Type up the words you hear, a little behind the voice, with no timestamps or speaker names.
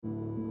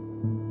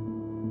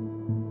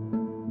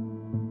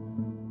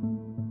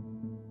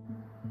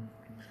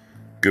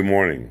Good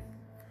morning.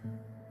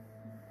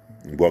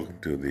 Welcome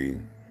to the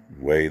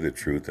Way, the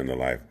Truth, and the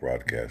Life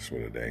broadcast for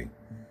today.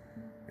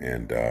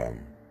 And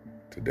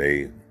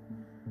today,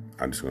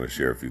 I'm just going to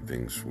share a few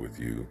things with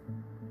you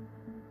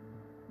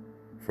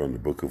from the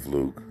book of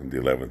Luke, the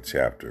 11th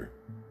chapter.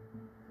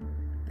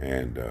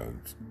 And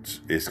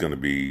it's going to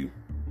be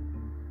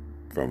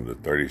from the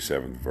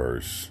 37th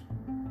verse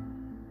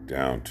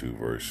down to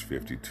verse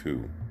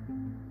 52.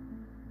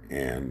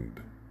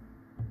 And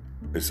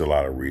it's a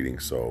lot of reading,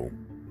 so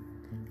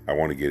I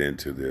want to get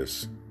into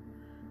this,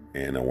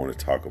 and I want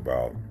to talk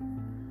about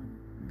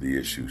the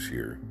issues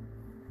here.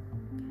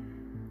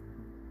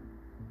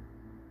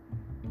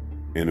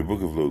 In the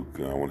book of Luke,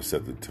 I want to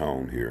set the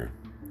tone here,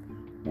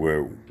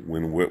 where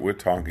when we're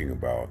talking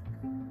about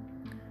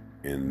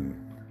in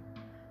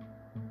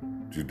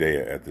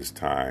Judea at this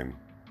time,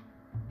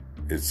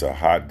 it's a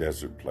hot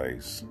desert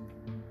place.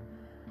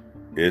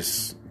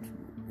 It's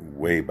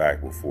way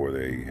back before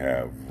they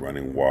have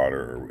running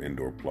water or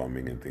indoor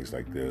plumbing and things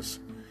like this.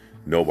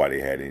 Nobody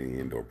had any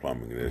indoor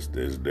plumbing.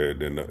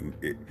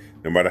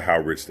 No matter how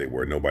rich they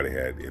were, nobody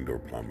had indoor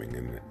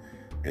plumbing,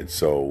 and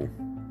so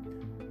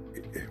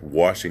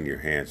washing your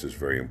hands is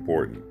very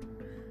important.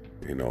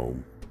 You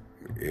know,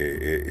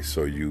 it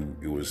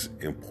was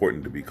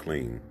important to be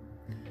clean,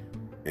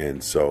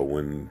 and so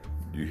when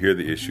you hear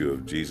the issue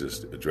of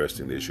Jesus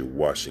addressing the issue of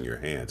washing your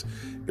hands,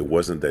 it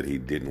wasn't that he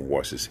didn't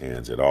wash his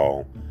hands at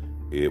all.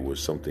 It was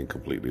something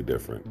completely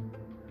different.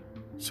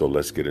 So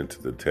let's get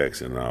into the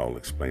text, and I'll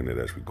explain it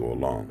as we go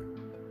along.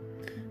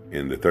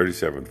 In the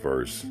 37th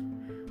verse,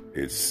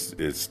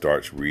 it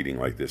starts reading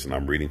like this, and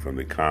I'm reading from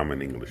the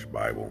Common English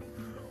Bible.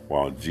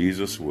 While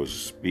Jesus was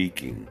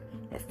speaking,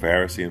 a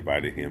Pharisee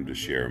invited him to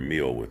share a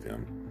meal with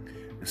him.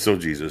 So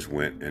Jesus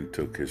went and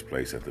took his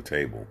place at the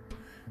table.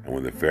 And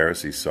when the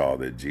Pharisee saw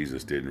that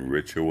Jesus didn't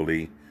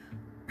ritually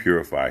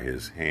purify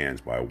his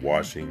hands by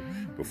washing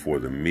before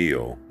the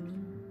meal,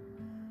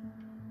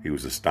 he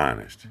was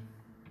astonished.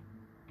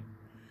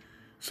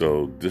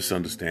 So just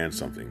understand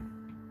something.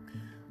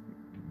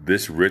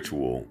 This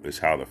ritual is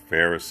how the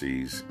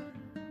Pharisees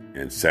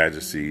and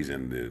Sadducees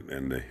and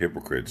the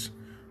hypocrites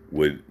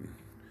would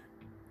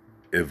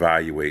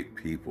evaluate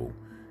people,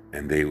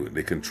 and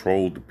they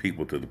controlled the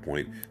people to the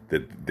point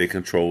that they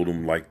controlled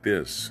them like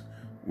this,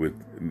 with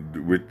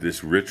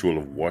this ritual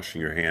of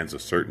washing your hands a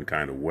certain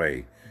kind of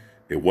way.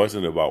 It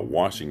wasn't about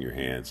washing your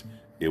hands.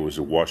 It was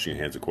washing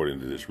your hands according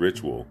to this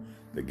ritual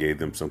that gave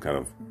them some kind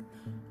of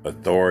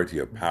authority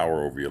or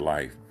power over your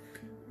life.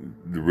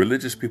 The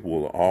religious people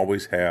will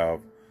always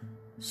have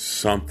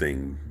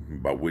something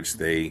by which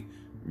they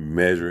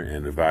measure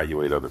and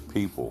evaluate other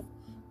people,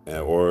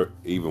 or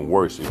even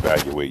worse,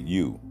 evaluate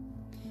you.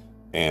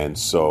 And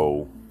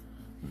so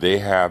they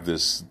have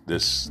this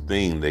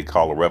thing they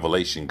call a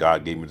revelation.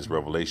 God gave me this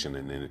revelation,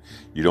 and then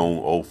you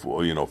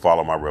don't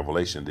follow my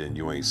revelation, then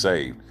you ain't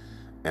saved.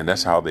 And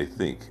that's how they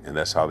think, and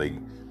that's how they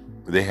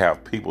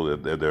have people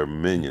that they're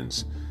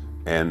minions.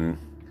 And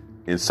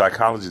in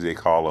psychology, they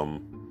call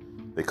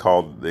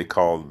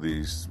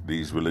these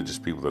religious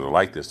people that are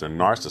like this, they're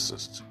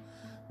narcissists.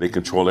 They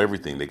control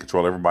everything. They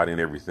control everybody and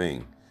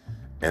everything.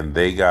 And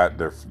they have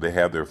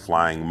their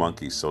flying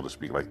monkeys, so to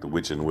speak, like the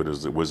Witch and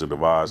Wizard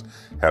of Oz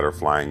had her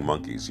flying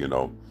monkeys,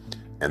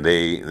 And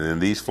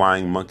these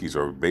flying monkeys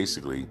are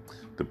basically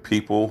the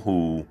people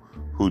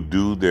who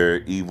do their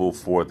evil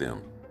for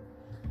them.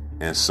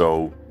 And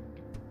so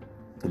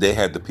they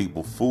had the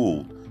people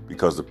fooled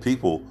because the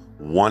people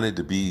wanted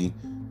to be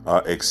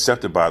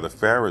accepted by the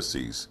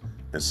Pharisees.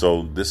 And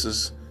so this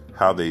is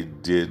how they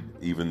did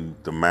even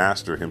the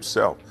Master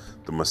himself,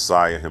 the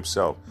Messiah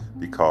himself,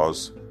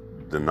 because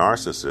the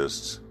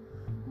narcissists,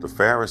 the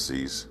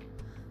Pharisees,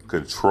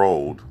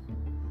 controlled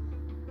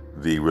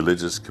the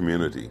religious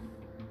community.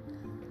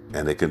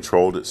 And they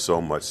controlled it so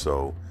much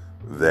so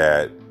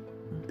that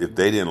if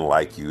they didn't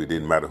like you, it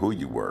didn't matter who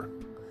you were.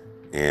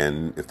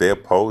 And if they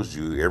opposed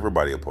you,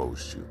 everybody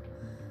opposed you.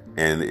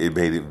 And it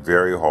made it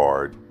very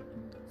hard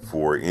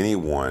for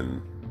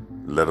anyone,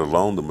 let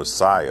alone the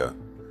Messiah,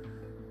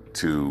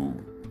 to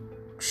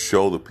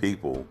show the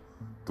people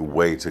the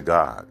way to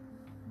God.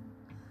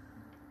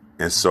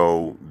 And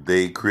so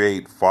they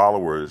create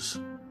followers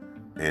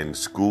and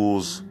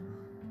schools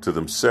to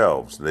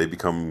themselves. They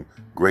become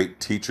great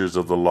teachers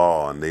of the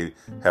law, and they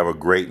have a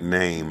great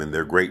name, and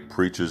they're great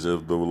preachers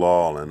of the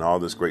law and all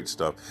this great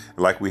stuff.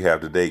 Like we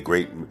have today,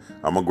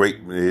 I'm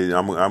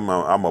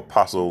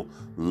Apostle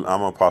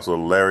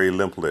Larry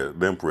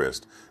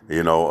Limprist,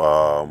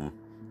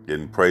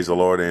 and praise the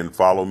Lord and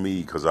follow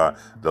me because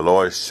the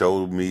Lord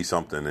showed me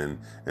something and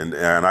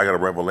I got a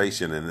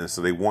revelation, and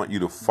so they want you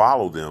to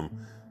follow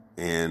them,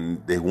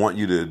 and they want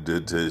you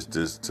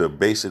to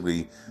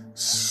basically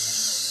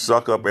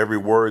suck up every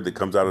word that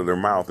comes out of their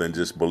mouth and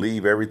just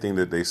believe everything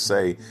that they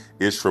say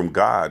is from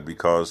God,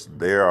 because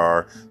they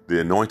are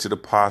the anointed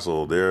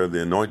apostle, they're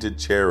the anointed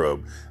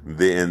cherub,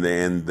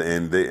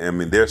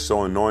 they're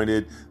so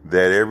anointed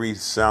that every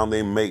sound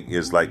they make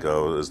is like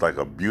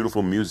a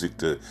beautiful music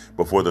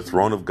before the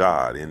throne of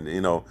God. And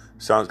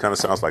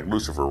sounds like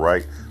Lucifer,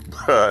 right?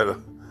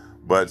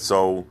 But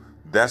so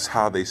that's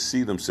how they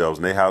see themselves,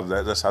 and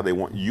that's how they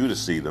want you to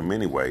see them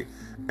anyway.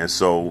 And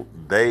so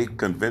they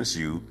convince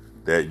you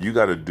that you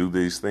got to do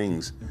these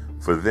things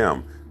for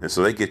them. And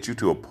so they get you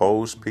to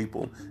oppose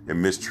people and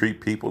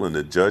mistreat people and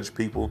to judge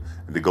people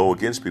and to go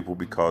against people,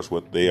 because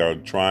what they are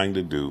trying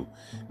to do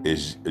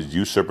is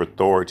usurp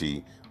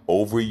authority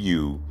over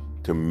you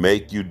to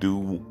make you do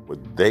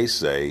what they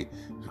say,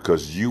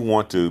 because you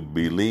want to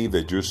believe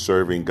that you're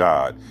serving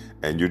God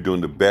and you're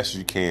doing the best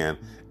you can.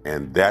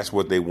 And that's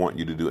what they want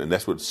you to do. And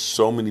that's what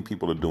so many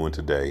people are doing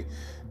today.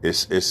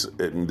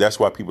 That's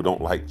why people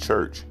don't like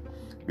church,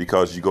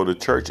 because you go to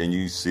church and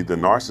you see the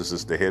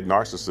narcissist, the head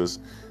narcissist,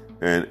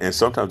 and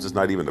sometimes it's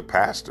not even the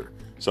pastor.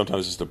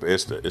 Sometimes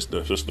it's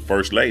just the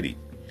first lady.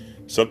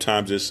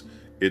 Sometimes it's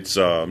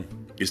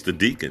the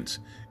deacons.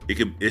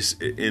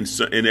 It's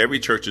in every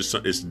church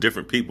it's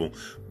different people,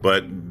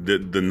 but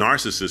the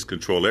narcissists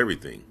control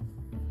everything,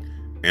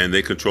 and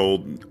they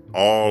control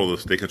all of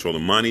this. They control the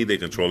money. They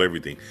control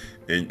everything,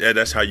 and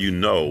that's how you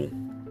know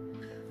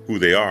who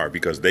they are,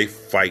 because they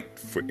fight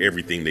for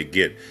everything they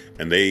get,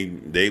 and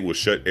they will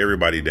shut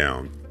everybody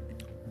down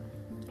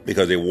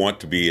because they want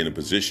to be in a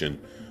position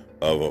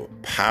of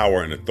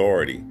power and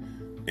authority.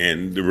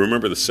 And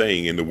remember, the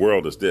saying in the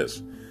world is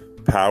this: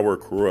 power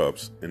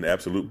corrupts, and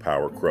absolute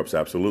power corrupts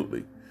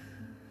absolutely.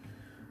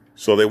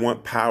 So they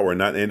want power,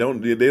 they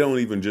don't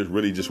even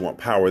just want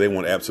power. They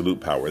want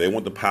absolute power. They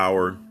want the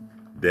power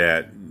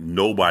that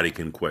nobody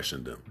can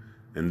question them.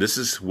 And this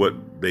is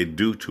what they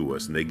do to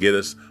us, and they get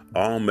us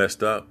all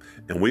messed up.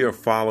 And we are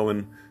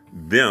following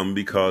them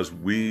because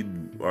we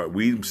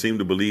seem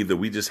to believe that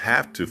we just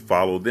have to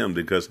follow them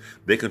because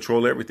they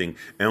control everything.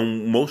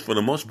 And for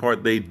the most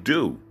part, they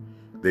do.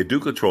 They do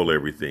control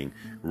everything.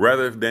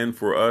 Rather than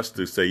for us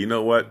to say, you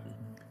know what?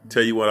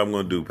 Tell you what I'm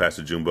going to do,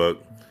 Pastor Junebug.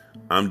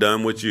 I'm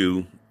done with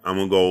you. I'm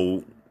going to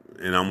go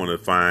and I'm going to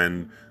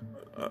find,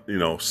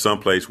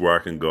 someplace where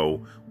I can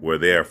go where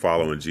they are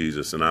following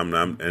Jesus. And I'm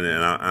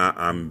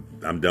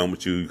done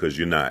with you because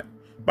you're not.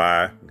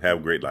 Bye. Have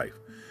a great life.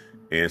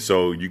 And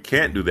so you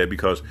can't do that,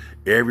 because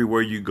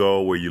everywhere you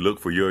go, where you look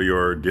for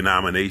your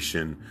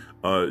denomination,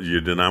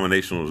 your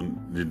denomination's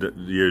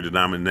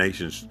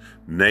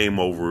name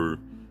over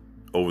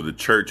the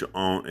church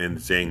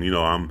and saying,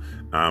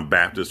 I'm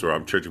Baptist, or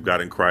I'm Church of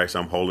God in Christ,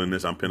 I'm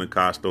Holiness, I'm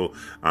Pentecostal,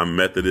 I'm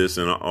Methodist,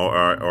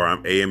 or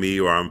I'm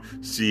AME, or I'm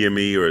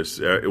CME,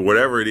 or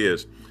whatever it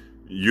is.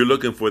 You're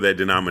looking for that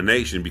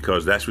denomination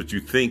because that's what you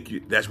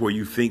think. That's where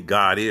you think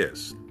God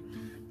is,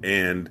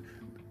 and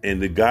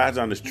the God's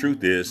honest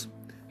truth is,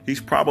 He's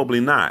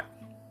probably not.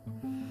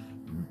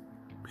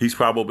 He's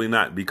probably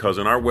not, because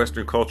in our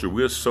Western culture,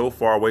 we're so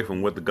far away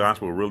from what the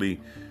gospel really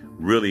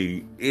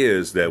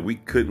is that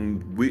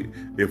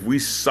if we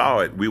saw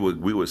it, we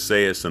would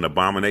say it's an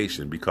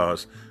abomination,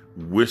 because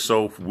we're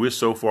so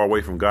far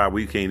away from God,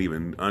 we can't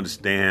even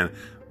understand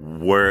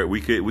where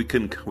we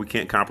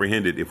can't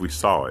comprehend it if we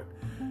saw it.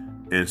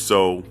 And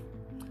so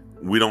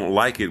we don't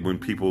like it when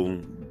people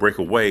break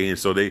away, and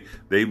so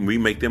we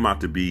make them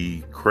out to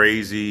be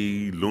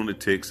crazy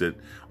lunatics that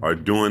are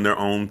doing their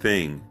own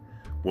thing.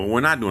 Well,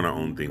 we're not doing our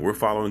own thing. We're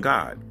following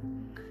God.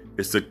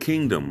 It's a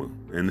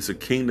kingdom, and it's a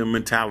kingdom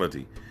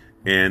mentality.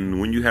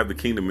 And when you have the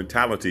kingdom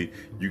mentality,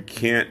 you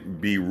can't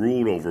be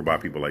ruled over by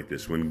people like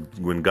this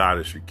when God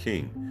is your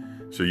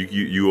king. So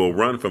you will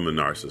run from the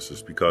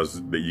narcissist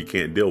because you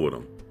can't deal with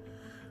them.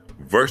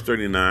 Verse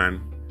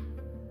 39.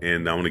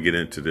 And I want to get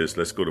into this.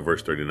 Let's go to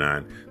verse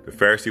 39. The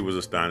Pharisee was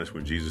astonished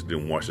when Jesus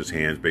didn't wash his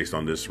hands based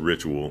on this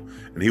ritual.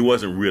 And he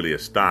wasn't really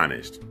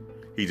astonished.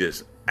 He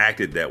just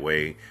acted that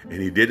way. And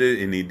he did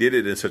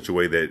it in such a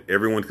way that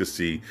everyone could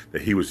see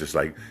that he was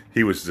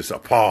just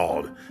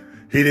appalled.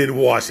 He didn't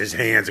wash his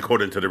hands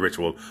according to the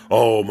ritual.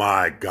 Oh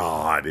my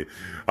God.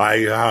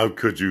 How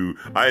could you?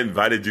 I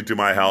invited you to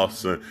my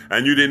house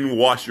and you didn't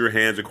wash your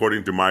hands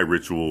according to my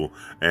ritual.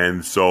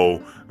 And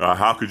so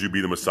how could you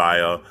be the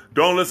Messiah?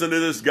 Don't listen to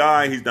this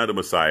guy. He's not the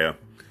Messiah.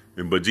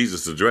 But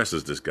Jesus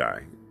addresses this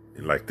guy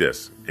like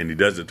this. And he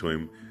does it to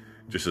him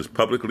just as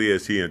publicly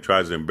as he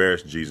tries to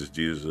embarrass Jesus.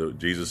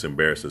 Jesus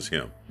embarrasses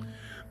him.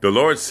 The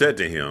Lord said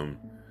to him,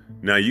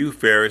 "Now you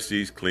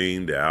Pharisees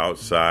clean the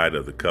outside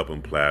of the cup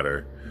and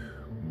platter,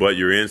 but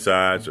your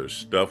insides are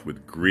stuffed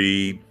with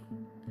greed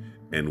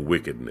and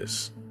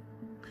wickedness.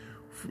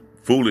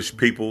 Foolish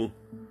people,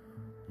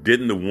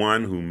 didn't the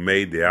one who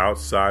made the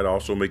outside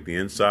also make the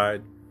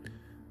inside?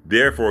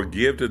 Therefore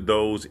give to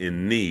those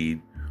in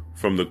need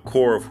from the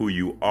core of who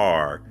you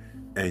are,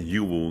 and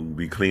you will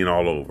be clean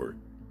all over."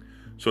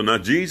 So now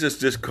Jesus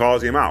just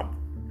calls him out.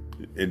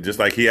 And just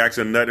like he acts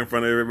a nut in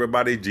front of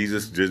everybody,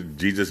 Jesus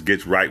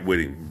gets right with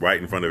him, right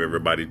in front of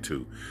everybody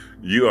too.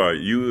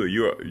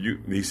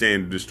 He's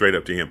saying just straight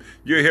up to him,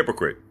 you're a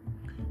hypocrite.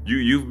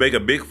 You make a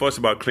big fuss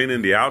about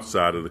cleaning the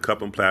outside of the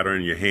cup and platter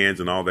and your hands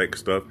and all that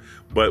stuff,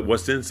 but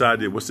what's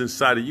inside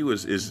of you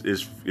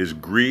is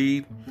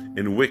greed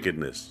and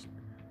wickedness.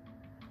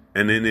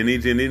 And then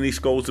he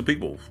scolds the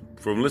people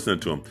from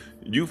listening to him.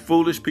 You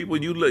foolish people,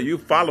 you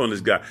following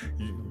this guy.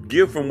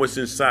 Give from what's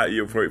inside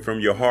you, from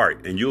your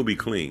heart, and you'll be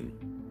clean.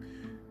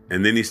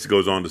 And then he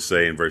goes on to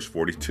say in verse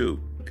 42,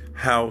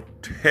 how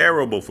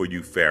terrible for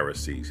you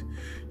Pharisees.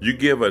 You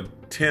give a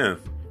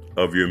tenth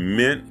of your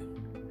mint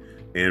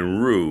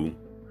and rue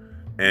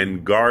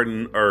and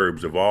garden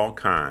herbs of all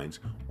kinds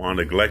while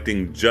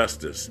neglecting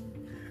justice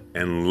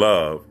and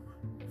love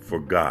for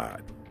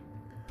God.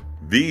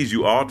 These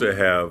you ought to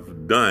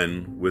have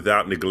done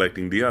without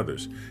neglecting the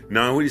others.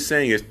 Now, what he's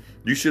saying is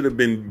you should have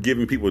been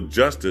giving people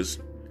justice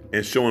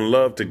and showing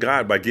love to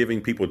God by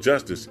giving people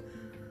justice.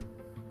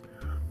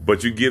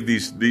 But you give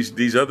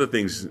these other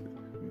things.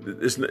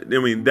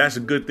 That's a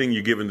good thing.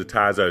 You're giving the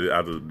tithes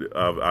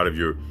out of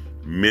your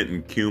mint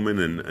and cumin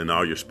and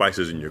all your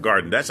spices in your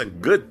garden. That's a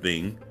good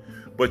thing.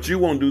 But you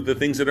won't do the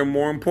things that are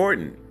more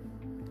important.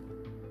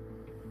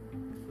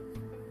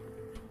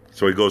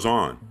 So he goes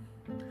on.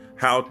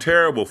 How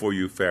terrible for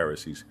you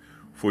Pharisees,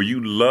 for you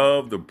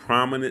love the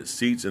prominent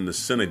seats in the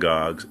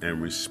synagogues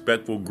and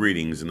respectful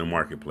greetings in the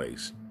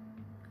marketplace.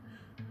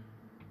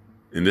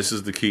 And this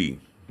is the key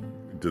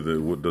to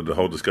the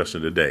whole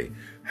discussion today.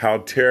 How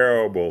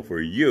terrible for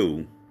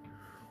you.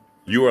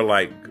 You are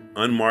like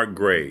unmarked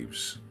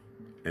graves,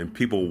 and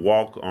people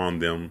walk on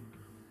them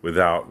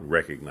without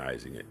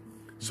recognizing it.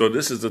 So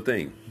this is the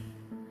thing.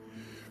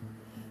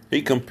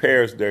 He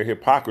compares their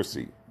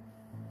hypocrisy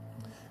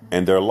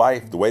and their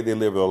life, the way they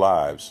live their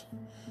lives,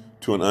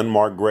 to an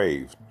unmarked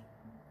grave.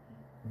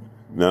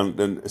 Now,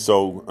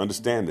 so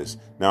understand this.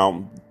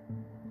 Now,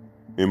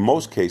 in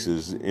most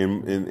cases,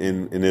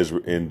 in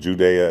Israel, in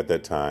Judea at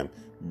that time,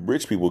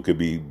 rich people could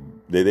be,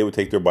 they would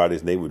take their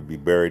bodies and they would be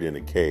buried in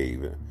a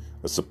cave,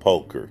 a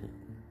sepulcher,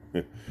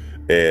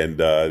 and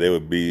they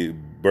would be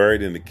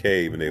buried in the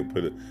cave, and they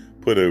would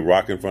put a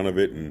rock in front of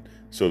it, and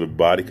so the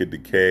body could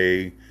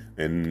decay,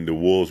 and the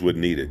wolves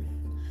wouldn't eat it.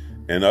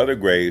 And other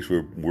graves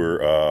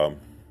were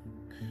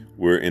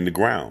in the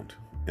ground,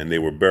 and they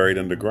were buried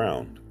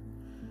underground,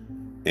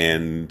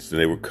 and so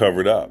they were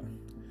covered up.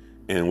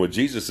 And what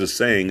Jesus is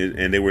saying,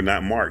 and they were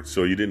not marked,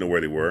 so you didn't know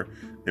where they were,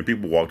 and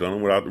people walked on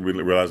them without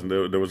realizing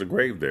there was a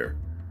grave there.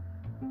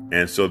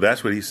 And so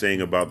that's what he's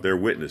saying about their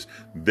witness,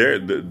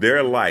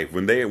 their life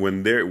when they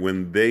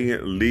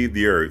leave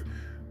the earth,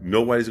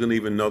 nobody's going to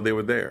even know they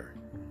were there.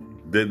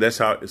 That's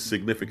how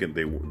significant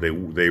they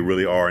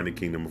really are in the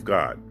kingdom of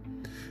God.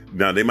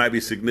 Now, they might be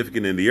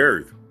significant in the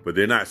earth, but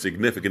they're not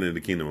significant in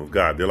the kingdom of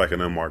God. They're like an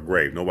unmarked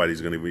grave.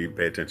 Nobody's going to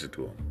pay attention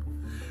to them.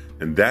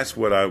 And that's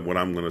what I'm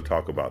going to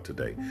talk about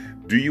today.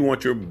 Do you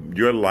want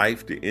your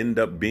life to end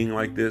up being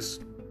like this?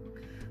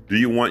 Do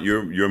you want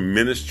your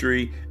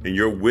ministry and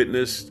your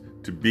witness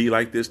to be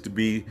like this, to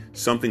be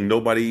something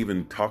nobody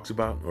even talks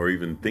about or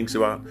even thinks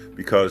about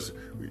because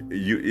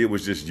it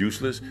was just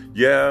useless?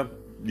 Yeah,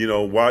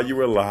 while you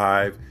were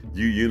alive,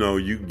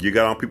 you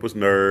got on people's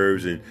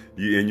nerves, and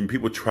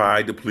people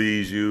tried to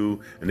please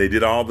you, and they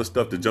did all the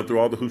stuff to jump through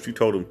all the hoops you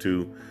told them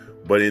to,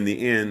 but in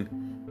the end,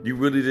 you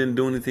really didn't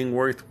do anything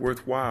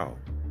worthwhile.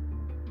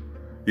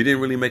 You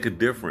didn't really make a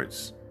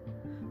difference.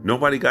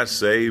 Nobody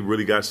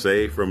really got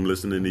saved from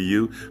listening to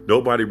you.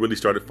 Nobody really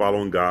started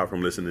following God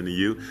from listening to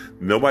you.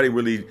 Nobody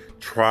really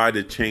tried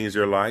to change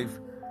their life.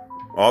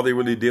 All they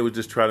really did was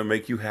just try to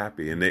make you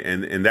happy, and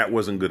that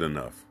wasn't good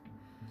enough,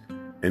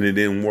 and it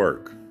didn't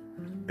work.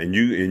 And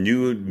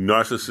you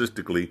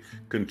narcissistically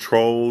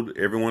controlled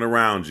everyone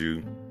around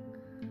you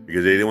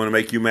because they didn't want to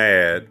make you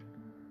mad,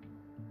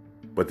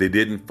 but they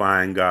didn't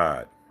find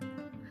God,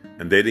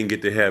 and they didn't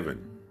get to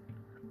heaven,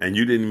 and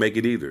you didn't make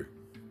it either.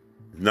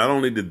 Not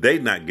only did they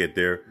not get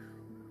there,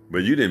 but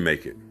you didn't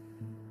make it.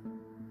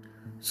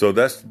 So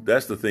that's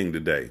the thing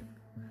today.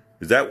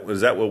 Is that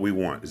what we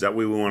want? Is that what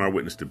we want our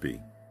witness to be?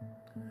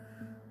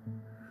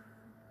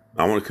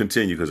 I want to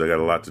continue because I got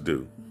a lot to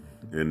do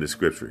in the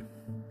scripture.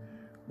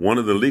 One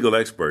of the legal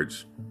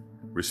experts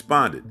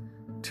responded,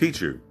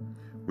 "Teacher,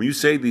 when you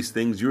say these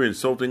things, you're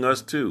insulting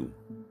us too."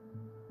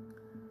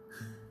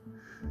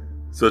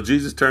 So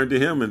Jesus turned to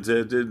him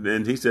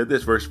and he said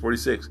this, verse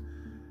 46,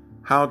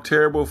 "How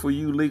terrible for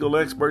you legal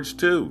experts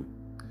too.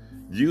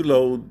 You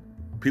load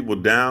people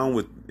down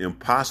with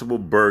impossible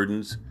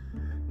burdens,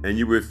 and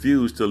you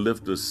refuse to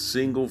lift a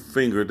single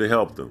finger to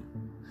help them.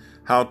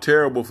 How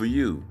terrible for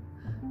you.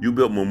 You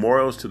built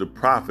memorials to the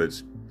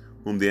prophets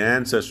whom the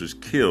ancestors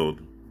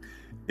killed.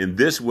 In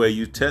this way,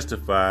 you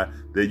testify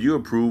that you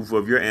approve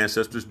of your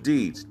ancestors'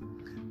 deeds.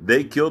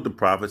 They killed the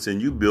prophets,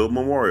 and you build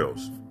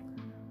memorials.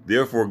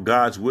 Therefore,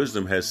 God's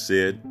wisdom has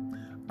said,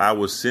 I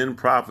will send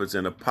prophets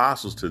and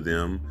apostles to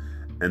them,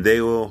 and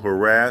they will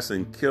harass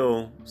and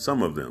kill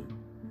some of them.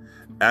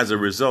 As a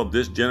result,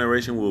 this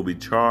generation will be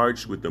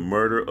charged with the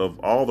murder of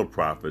all the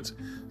prophets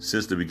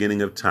since the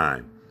beginning of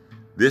time.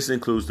 This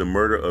includes the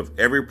murder of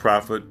every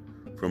prophet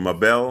from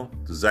Abel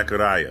to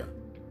Zechariah,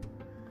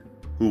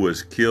 who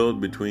was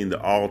killed between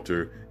the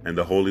altar and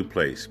the holy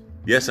place.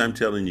 Yes, I'm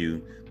telling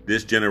you,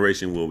 this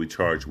generation will be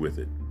charged with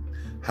it.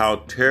 How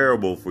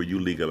terrible for you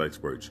legal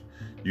experts.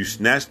 You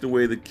snatched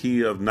away the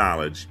key of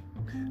knowledge,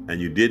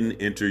 and you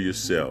didn't enter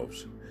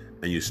yourselves,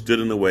 and you stood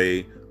in the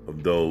way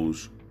of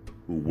those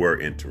who were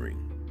entering."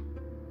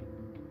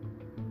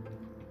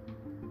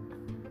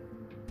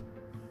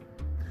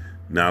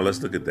 Now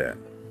let's look at that.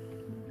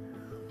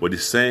 What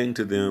he's saying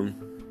to them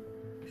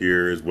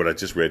here is what I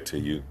just read to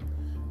you,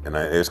 and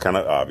it's kind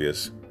of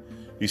obvious.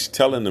 He's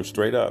telling them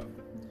straight up.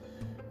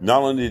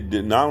 Not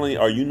only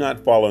are you not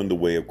following the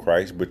way of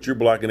Christ, but you're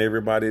blocking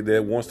everybody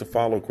that wants to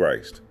follow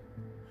Christ.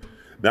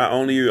 Not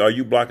only are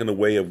you blocking the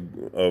way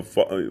of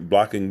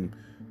blocking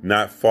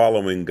not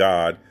following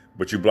God,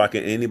 but you're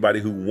blocking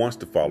anybody who wants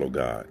to follow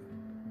God.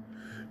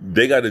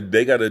 They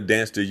gotta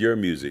dance to your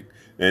music.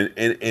 And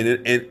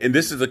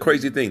this is a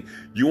crazy thing.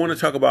 You want to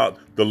talk about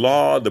the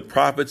law, the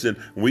prophets, and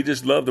we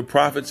just love the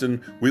prophets,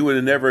 and we would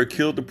have never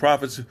killed the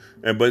prophets,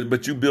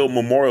 but you build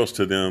memorials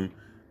to them,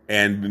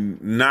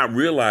 and not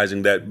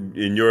realizing that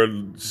in your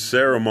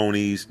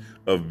ceremonies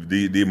of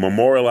the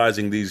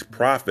memorializing these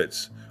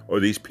prophets or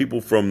these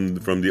people from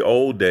the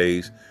old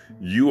days,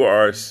 you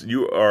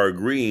are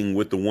agreeing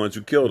with the ones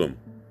who killed them,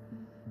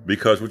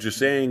 because what you're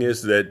saying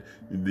is that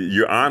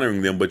you're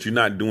honoring them, but you're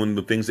not doing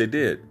the things they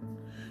did.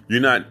 You're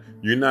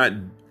not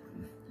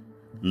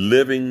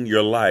living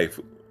your life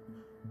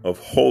of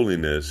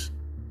holiness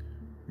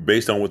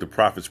based on what the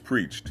prophets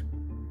preached.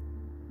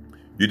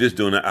 You're just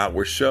doing an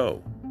outward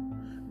show.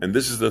 And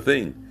this is the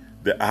thing.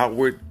 The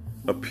outward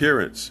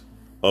appearance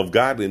of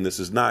godliness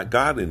is not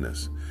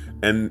godliness.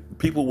 And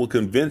people will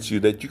convince you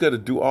that you got to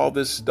do all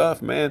this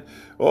stuff, man.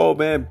 Oh,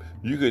 man,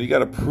 you got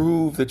to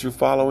prove that you're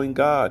following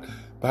God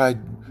by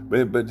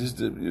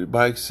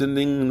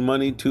sending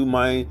money to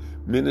my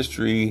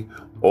ministry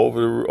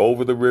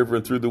over the river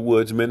and through the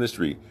woods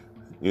ministry,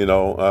 and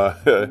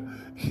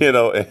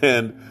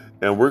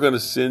we're going to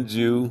send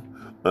you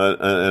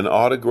an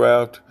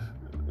autographed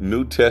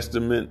New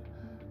Testament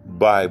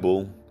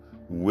Bible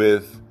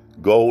with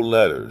gold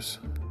letters.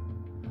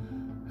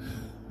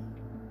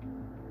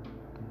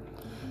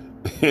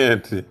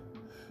 And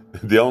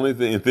the only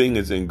thing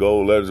that's in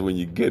gold letters when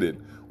you get it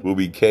will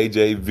be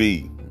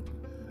KJV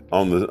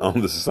on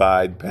the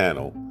side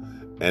panel,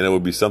 and it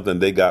would be something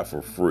they got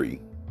for free,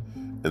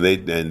 and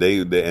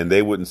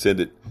they wouldn't send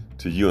it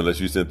to you unless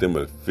you sent them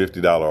a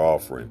 $50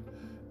 offering.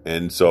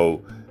 And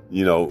so,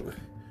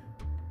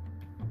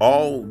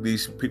 all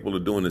these people are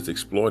doing is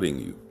exploiting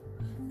you,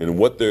 and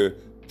what they're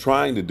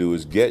trying to do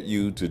is get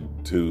you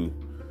to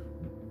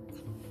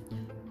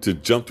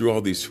jump through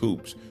all these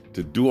hoops,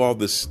 to do all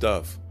this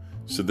stuff,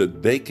 so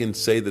that they can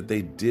say that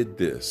they did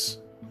this.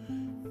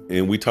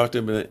 And we talked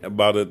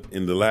about it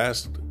in the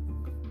last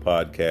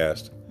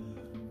podcast,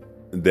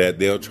 that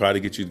they'll try to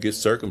get you to get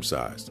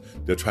circumcised.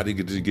 They'll try to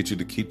get you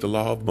to keep the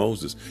law of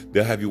Moses.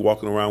 They'll have you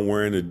walking around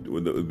wearing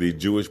the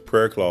Jewish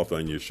prayer cloth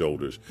on your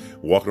shoulders,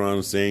 walking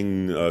around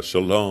saying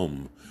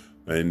shalom,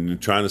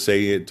 and trying to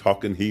say it,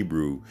 talking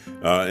Hebrew.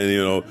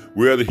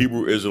 We're the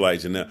Hebrew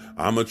Israelites, and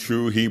I'm a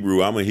true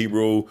Hebrew. I'm a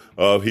Hebrew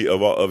of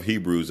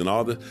Hebrews, and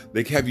all this.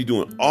 They have you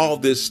doing all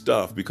this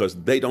stuff because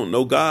they don't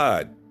know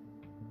God.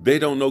 They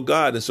don't know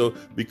God. And so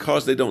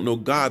because they don't know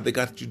God, they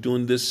got you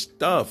doing this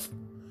stuff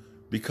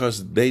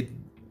because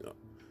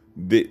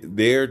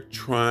they're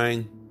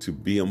trying to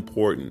be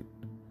important.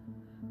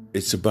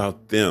 It's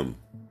about them.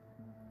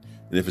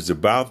 And if it's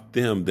about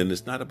them, then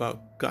it's not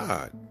about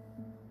God.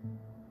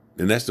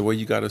 And that's the way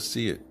you got to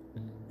see it.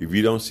 If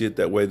you don't see it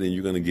that way, then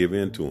you're going to give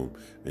in to them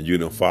and you're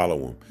going to follow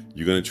them.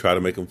 You're going to try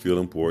to make them feel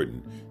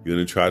important. You're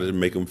going to try to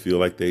make them feel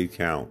like they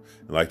count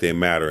and like they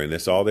matter. And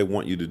that's all they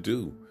want you to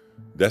do.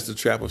 That's the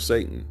trap of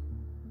Satan.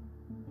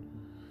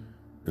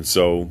 And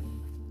so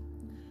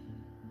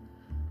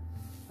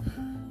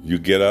you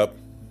get up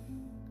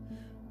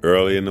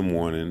early in the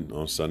morning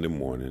on Sunday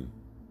morning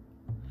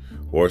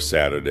or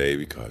Saturday,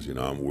 because,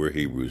 we're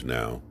Hebrews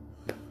now.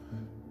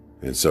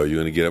 And so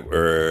you're going to get up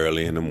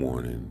early in the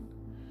morning.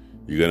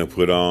 You're going to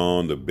put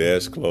on the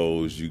best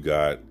clothes you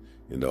got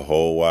in the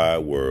whole wide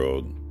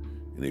world.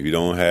 And if you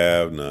don't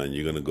have none,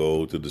 you're going to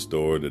go to the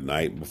store the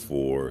night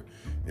before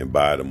and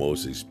buy the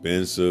most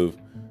expensive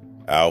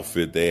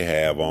outfit they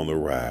have on the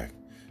rack.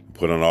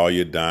 Put on all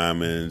your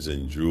diamonds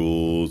and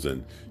jewels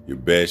and your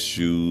best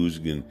shoes,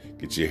 and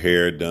get your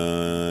hair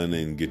done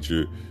and get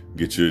your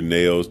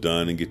nails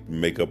done and get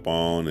makeup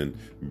on. And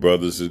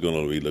brothers is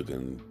going to be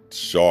looking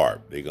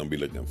sharp. They're going to be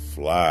looking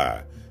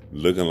fly,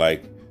 looking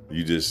like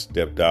you just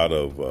stepped out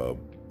of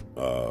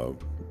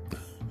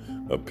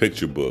a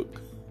picture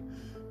book.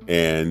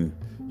 And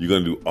you're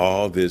going to do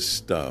all this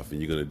stuff, and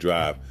you're going to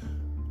drive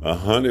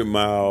 100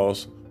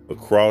 miles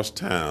across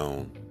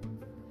town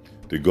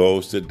to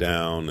go sit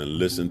down and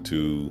listen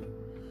to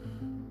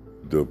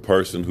the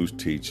person who's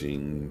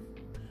teaching,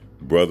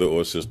 brother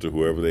or sister,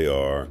 whoever they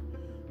are,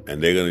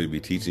 and they're going to be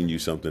teaching you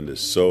something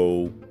that's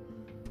so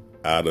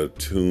out of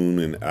tune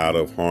and out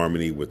of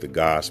harmony with the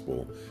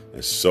gospel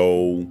and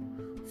so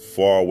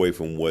far away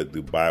from what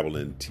the Bible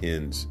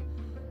intends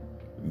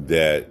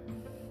that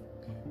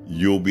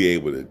you'll be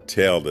able to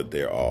tell that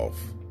they're off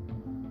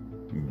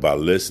by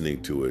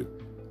listening to it.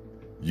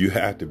 You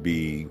have to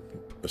be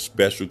a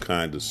special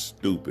kind of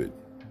stupid.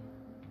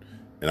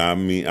 And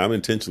I'm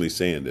intentionally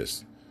saying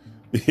this.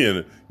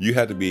 You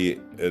have to be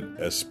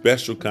a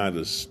special kind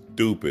of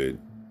stupid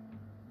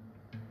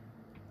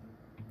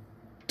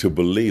to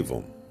believe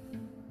them.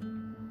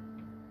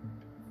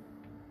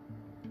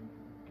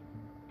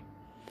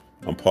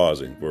 I'm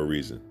pausing for a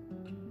reason.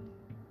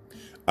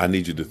 I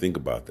need you to think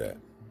about that.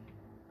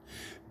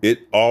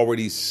 It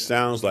already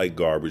sounds like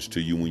garbage to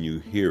you when you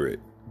hear it.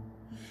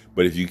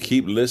 But if you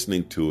keep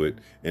listening to it,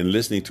 and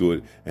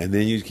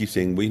then you keep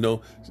saying,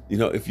 well,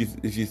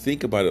 if you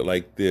think about it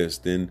like this,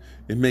 then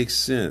it makes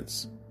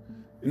sense.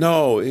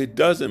 No, it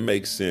doesn't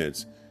make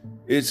sense.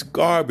 It's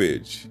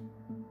garbage.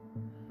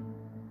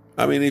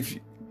 I mean,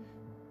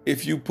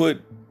 if you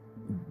put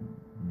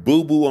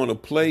boo-boo on a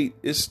plate,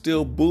 it's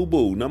still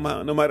boo-boo. No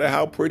matter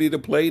how pretty the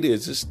plate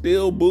is, it's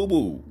still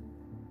boo-boo.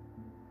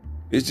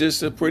 It's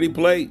just a pretty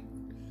plate.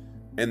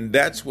 And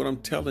that's what I'm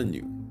telling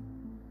you.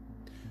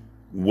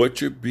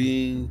 What you're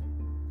being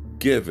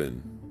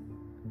given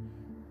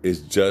is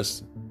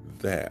just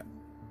that.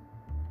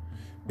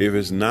 If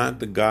it's not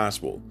the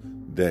gospel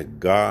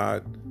that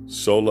God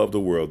so loved the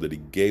world that he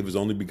gave his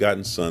only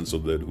begotten son so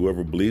that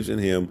whoever believes in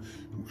him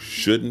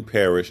shouldn't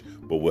perish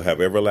but will have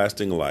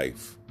everlasting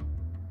life,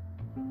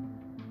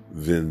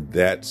 then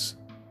that's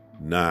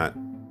not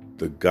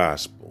the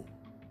gospel.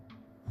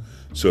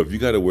 So if you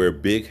got to wear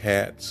big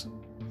hats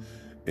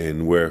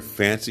and wear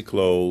fancy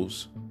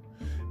clothes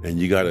and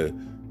you got to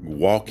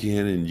walk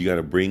in and you got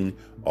to bring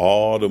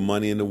all the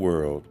money in the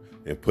world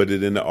and put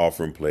it in the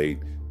offering plate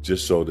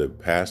just so that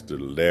Pastor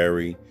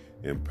Larry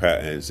and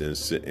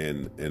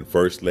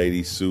First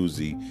Lady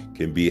Susie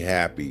can be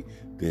happy,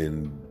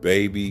 then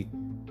baby,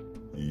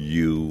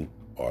 you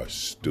are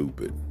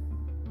stupid.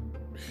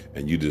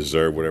 And you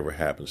deserve whatever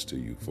happens to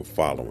you for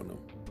following them.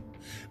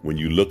 When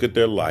you look at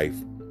their life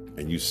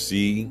and you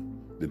see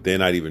that they're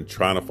not even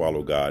trying to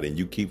follow God and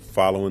you keep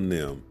following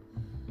them,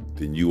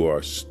 then you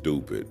are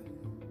stupid.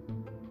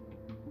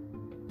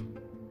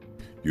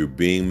 You're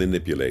being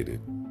manipulated.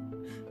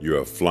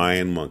 You're a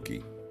flying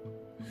monkey.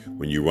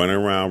 When you run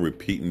around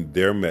repeating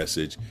their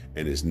message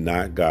and it's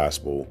not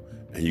gospel,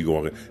 and you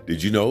go,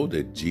 did you know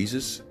that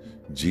Jesus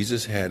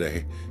had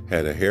a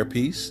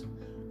hairpiece?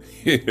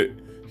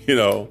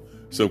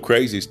 Some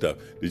crazy stuff.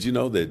 Did you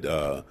know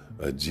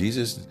that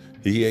Jesus,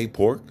 he ate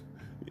pork?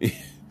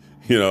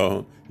 He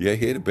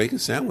had a bacon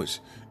sandwich.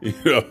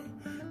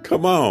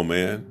 Come on,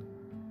 man.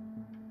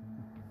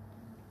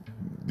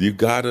 You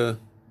gotta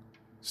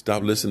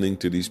stop listening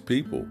to these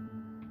people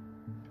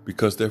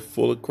because they're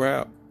full of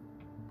crap.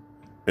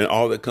 And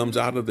all that comes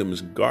out of them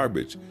is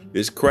garbage.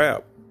 It's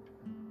crap.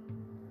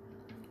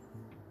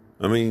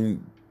 I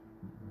mean,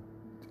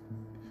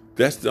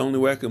 that's the only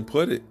way I can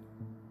put it.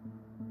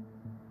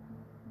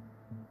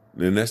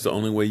 And that's the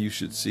only way you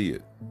should see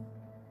it.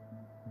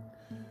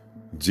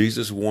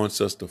 Jesus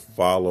wants us to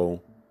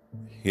follow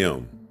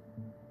him.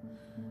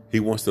 He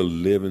wants to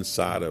live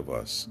inside of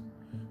us.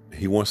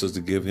 He wants us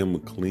to give him a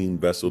clean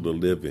vessel to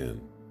live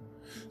in.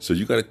 So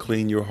you got to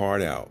clean your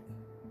heart out.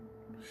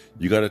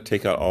 You got to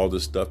take out all the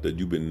stuff that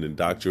you've been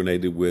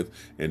indoctrinated with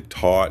and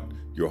taught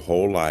your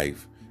whole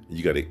life.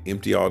 You got to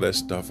empty all that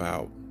stuff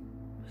out.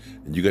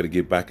 And you got to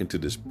get back into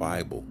this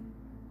Bible.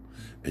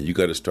 And you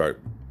got to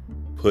start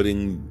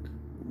putting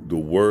the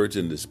words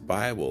in this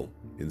Bible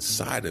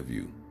inside of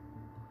you.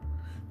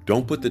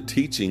 Don't put the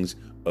teachings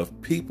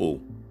of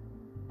people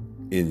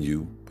in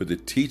you. Put the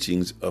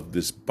teachings of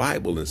this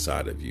Bible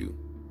inside of you.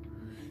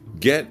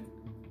 Get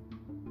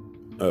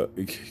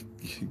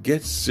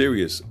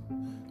serious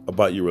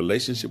about your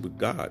relationship with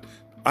God.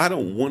 I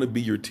don't want to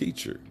be your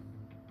teacher.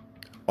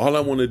 All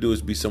I want to do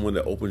is be someone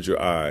that opens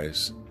your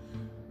eyes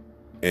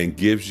and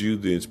gives you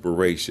the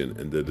inspiration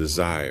and the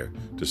desire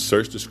to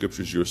search the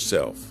scriptures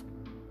yourself.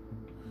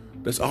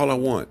 That's all I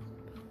want.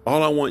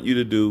 All I want you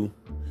to do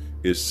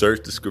is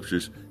search the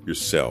scriptures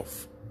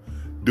yourself.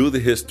 Do the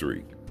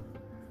history.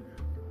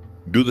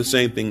 Do the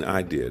same thing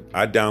I did.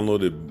 I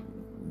downloaded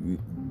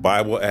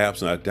Bible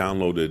apps and I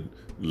downloaded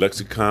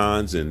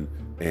lexicons and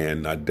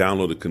I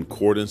downloaded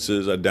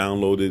concordances. I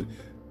downloaded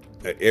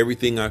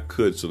everything I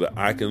could so that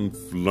I can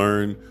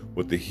learn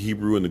what the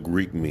Hebrew and the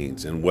Greek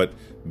means and what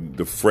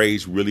the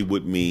phrase really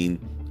would mean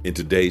in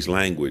today's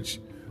language.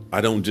 I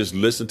don't just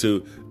listen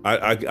to,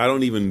 I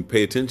don't even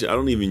pay attention. I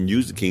don't even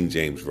use the King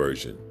James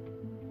Version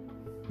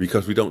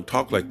because we don't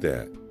talk like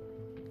that.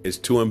 It's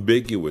too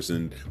ambiguous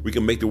and we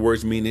can make the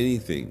words mean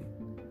anything.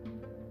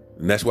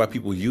 And that's why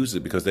people use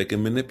it, because they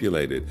can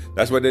manipulate it.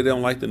 That's why they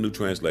don't like the new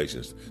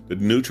translations. The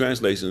new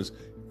translations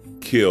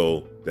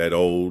kill that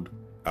old,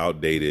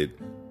 outdated,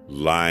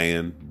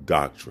 lying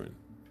doctrine.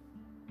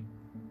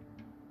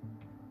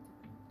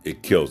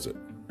 It kills it.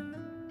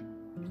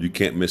 You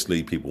can't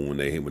mislead people when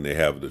they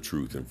have the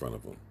truth in front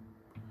of them.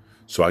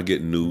 So I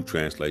get new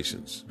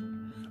translations.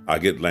 I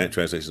get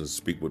translations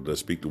that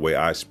speak the way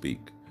I speak,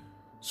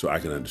 so I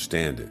can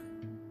understand it.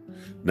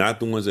 Not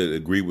the ones that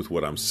agree with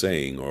what I'm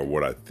saying or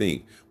what I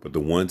think, but the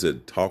ones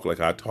that talk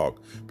like I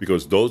talk,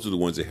 because those are the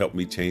ones that help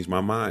me change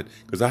my mind,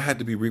 because I had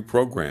to be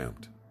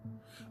reprogrammed.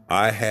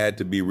 I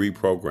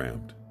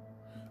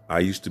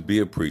used to be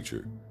a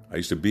preacher. I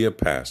used to be a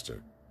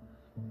pastor.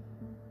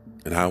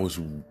 And I was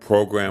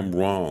programmed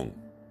wrong.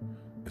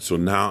 And so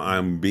now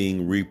I'm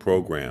being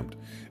reprogrammed.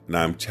 And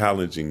I'm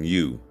challenging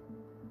you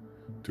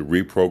to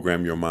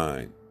reprogram your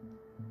mind.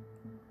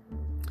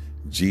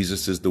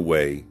 Jesus is the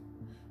way.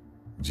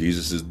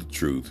 Jesus is the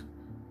truth,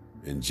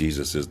 and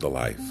Jesus is the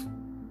life.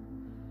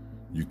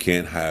 You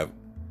can't have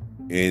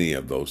any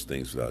of those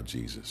things without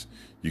Jesus.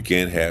 You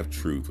can't have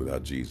truth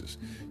without Jesus.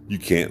 You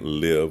can't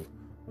live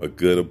a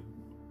good,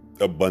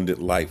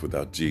 abundant life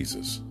without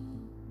Jesus.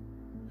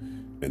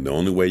 And the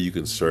only way you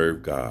can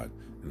serve God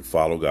and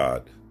follow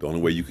God, the only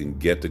way you can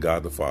get to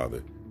God the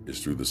Father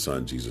is through the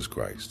Son, Jesus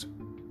Christ.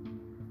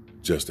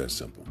 Just that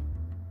simple.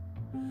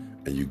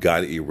 And you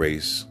got to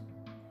erase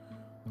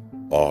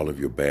all of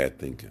your bad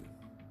thinking,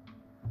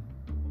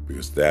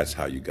 because that's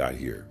how you got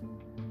here.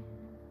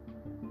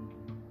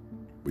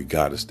 We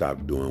got to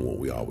stop doing what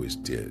we always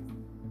did.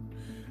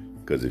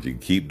 Because if you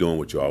keep doing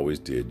what you always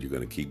did, you're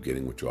going to keep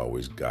getting what you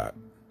always get.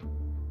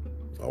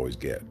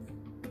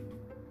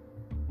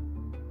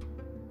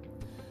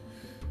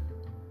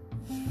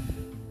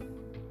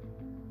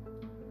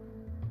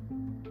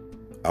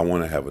 I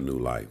want to have a new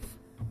life.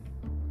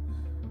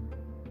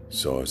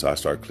 So as I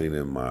start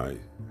cleaning my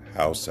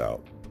house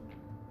out,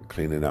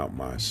 cleaning out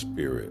my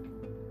spirit,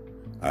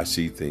 I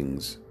see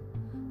things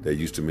that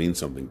used to mean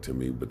something to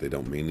me, but they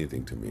don't mean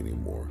anything to me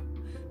anymore.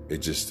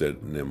 It's just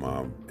sitting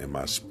in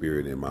my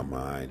spirit, in my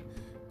mind,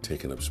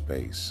 taking up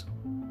space.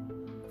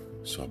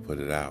 So I put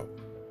it out.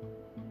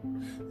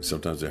 And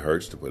sometimes it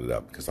hurts to put it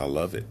out because I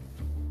love it,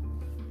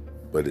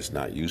 but it's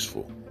not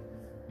useful.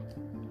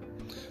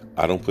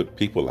 I don't put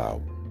people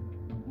out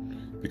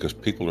because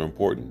people are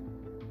important.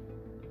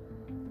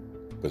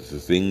 But the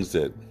things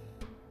that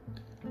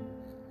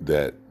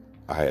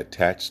I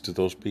attach to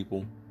those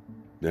people,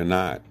 they're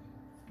not.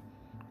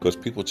 Because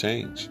people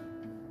change.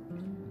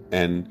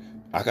 And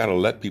I got to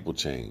let people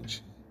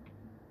change.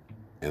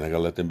 And I got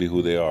to let them be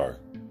who they are.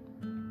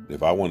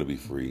 If I want to be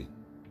free,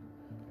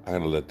 I got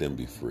to let them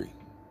be free.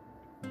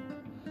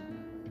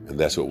 And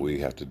that's what we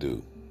have to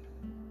do.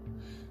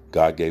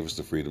 God gave us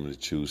the freedom to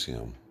choose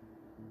him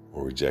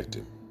or reject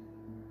him.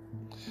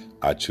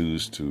 I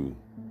choose to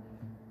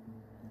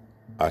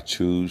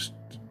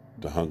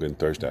hunger and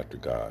thirst after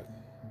God.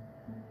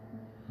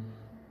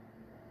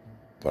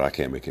 But I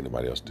can't make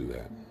anybody else do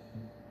that.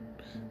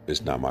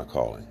 It's not my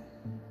calling.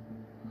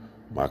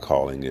 My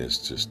calling is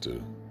just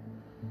to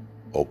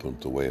open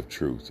up the way of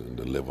truth and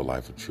to live a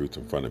life of truth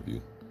in front of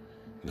you.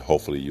 And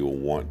hopefully you'll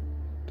want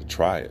to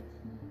try it.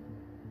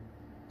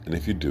 And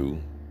if you do,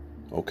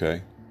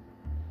 okay,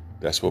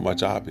 that's what my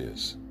job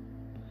is.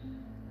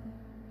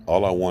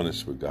 All I want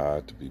is for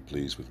God to be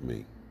pleased with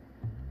me.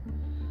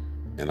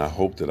 And I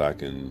hope that I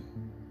can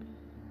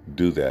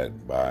do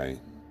that by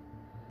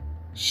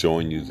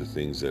showing you the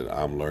things that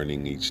I'm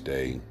learning each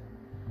day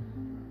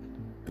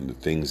and the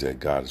things that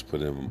God has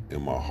put in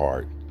my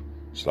heart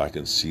so I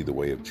can see the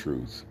way of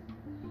truth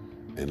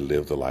and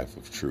live the life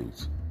of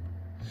truth.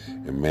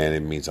 And man,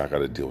 it means I got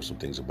to deal with some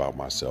things about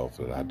myself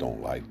that I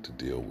don't like to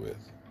deal with.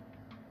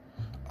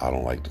 I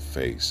don't like to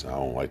face. I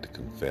don't like to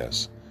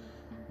confess.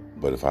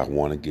 But if I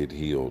want to get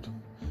healed,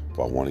 if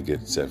I want to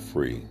get set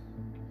free,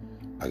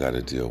 I got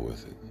to deal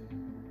with it.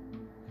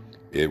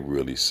 It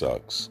really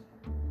sucks,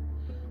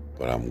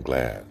 but I'm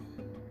glad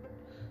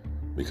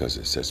because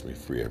it sets me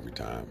free every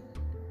time.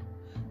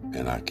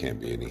 And I can't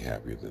be any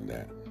happier than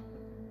that.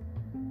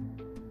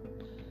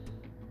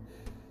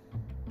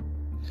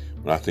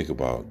 When I think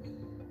about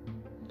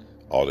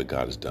all that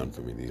God has done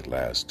for me these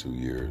last 2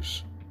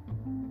 years,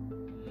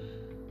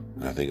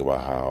 and I think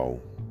about how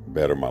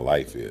better my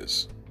life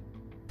is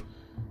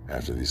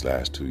after these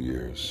last 2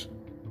 years,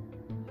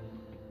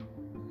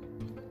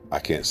 I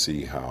can't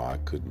see how I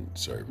couldn't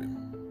serve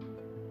him.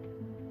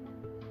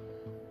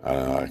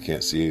 I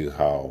can't see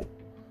how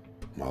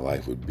my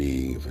life would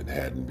be if it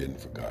hadn't been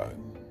for God.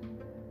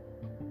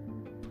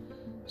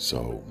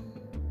 So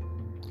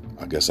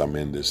I guess I'm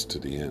in this to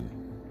the end.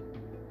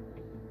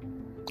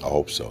 I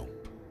hope so.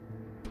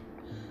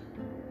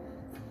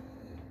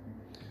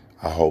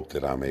 I hope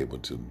that I'm able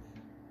to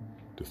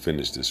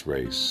finish this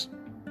race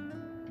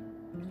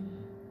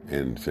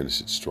and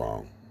finish it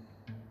strong.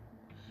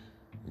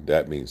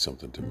 That means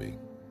something to me.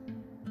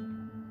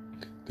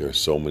 There are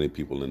so many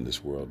people in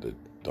this world that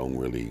don't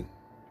really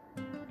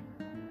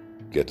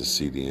get to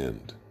see the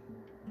end.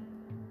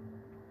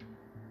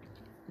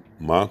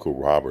 My Uncle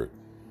Robert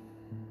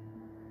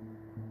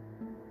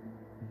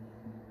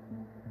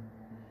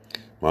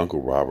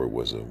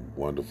was a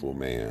wonderful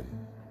man.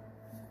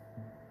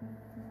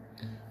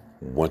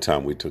 One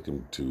time we took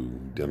him to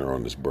dinner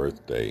on his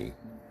birthday,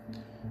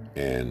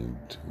 and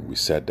we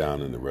sat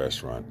down in the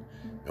restaurant,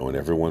 and when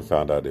everyone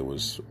found out it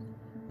was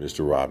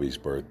Mr. Robbie's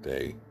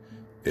birthday,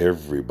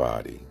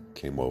 everybody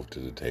came over to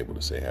the table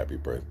to say happy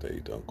birthday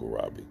to Uncle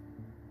Robbie.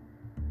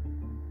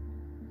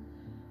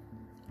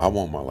 I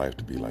want my life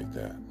to be like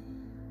that.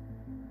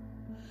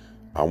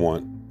 I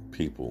want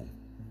people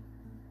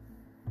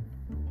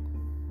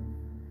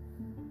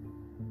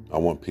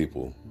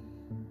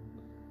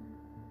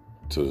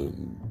to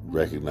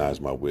recognize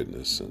my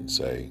witness and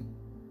say,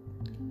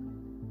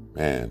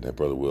 man, that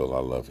Brother Will, I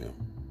love him.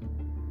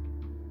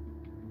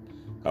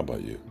 How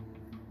about you?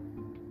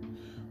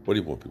 What do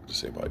you want people to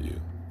say about you?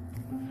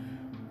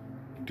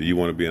 Do you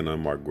want to be an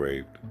unmarked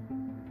grave?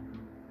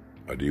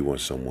 Or do you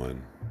want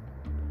someone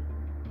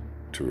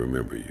to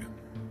remember you.